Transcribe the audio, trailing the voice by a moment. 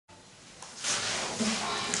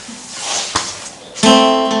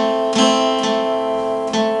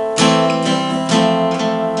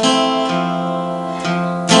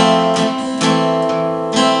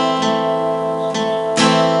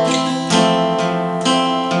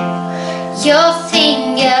Your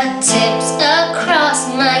fingertips across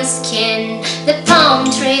my skin, the palm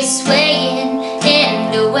trees swaying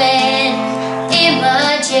in the wind.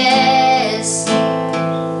 Images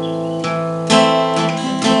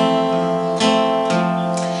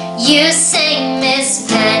you sang me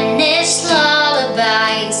Spanish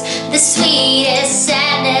lullabies, the sweetest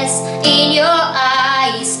sadness in your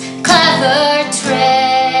eyes. Clever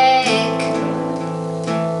trick.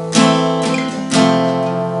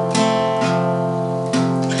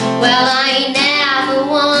 Well, I never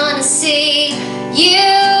wanna see you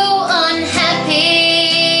unhappy.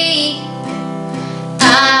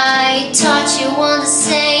 I thought you want the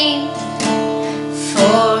same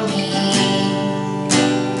for me.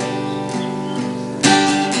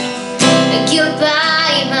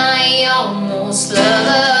 Goodbye, my almost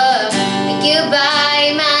lover.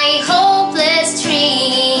 Goodbye, my hopeless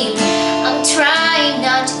dream. I'm trying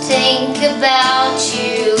not to think about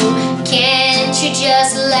you. Can't you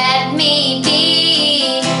just let me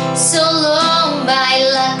be? So long, my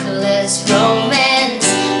luckless romance.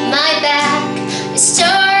 My back is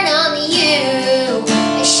turned on you.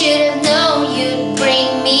 I should have known you'd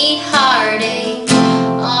bring me heartache.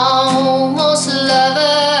 Almost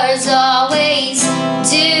lovers always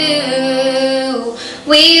do.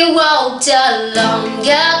 We walked along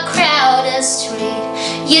a crowded street.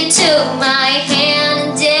 You took my hand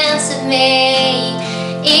and danced with me.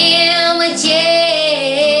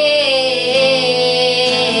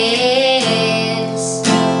 Images.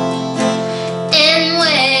 And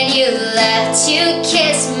when you left, you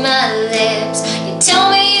kissed my lips. You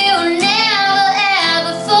told me you'll never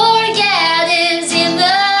ever forget these images.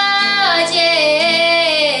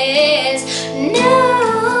 No.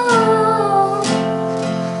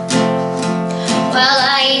 Well,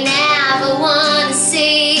 I never want to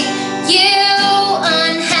see you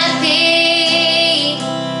unhappy.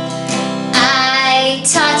 I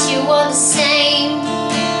thought you were the same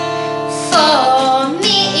for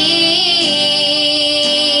me.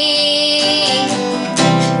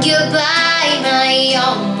 Goodbye, my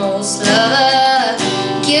almost lover.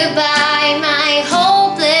 Goodbye, my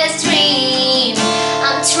hopeless dream.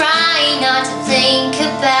 I'm trying not to think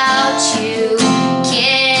about you.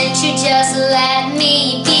 Can't you just let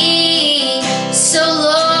me be? So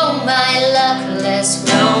long, my luckless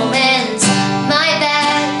romance. My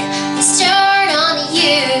back is turned on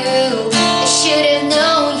you. I should have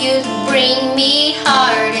known you'd bring me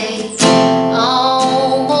heartache.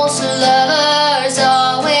 Almost lovers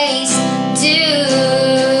always do.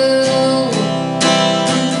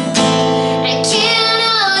 I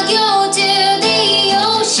cannot go to the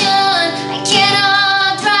ocean. I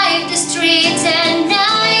cannot drive the streets at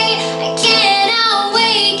night. I cannot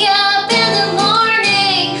wake up in the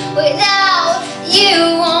morning without you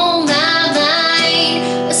on my mind.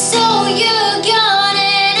 So you're gone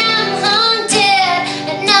and I'm haunted,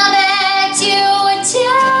 and now that you are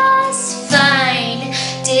just fine.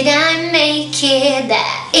 Did I make it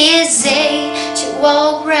that easy to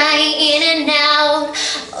walk right in and out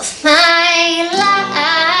of my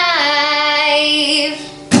life?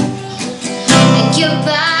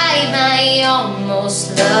 Goodbye, my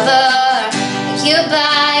almost lover.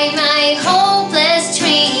 Goodbye, my hopeless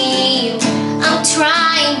dream. I'm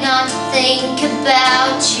trying not to think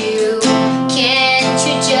about you. Can't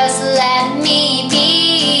you just let me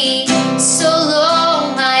be? So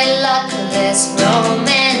long, my luckless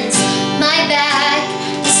romance. My back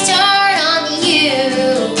is turned on you.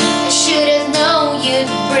 I should have known you'd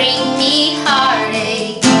bring me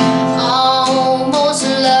heartache. Almost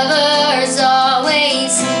lovers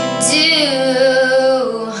always do.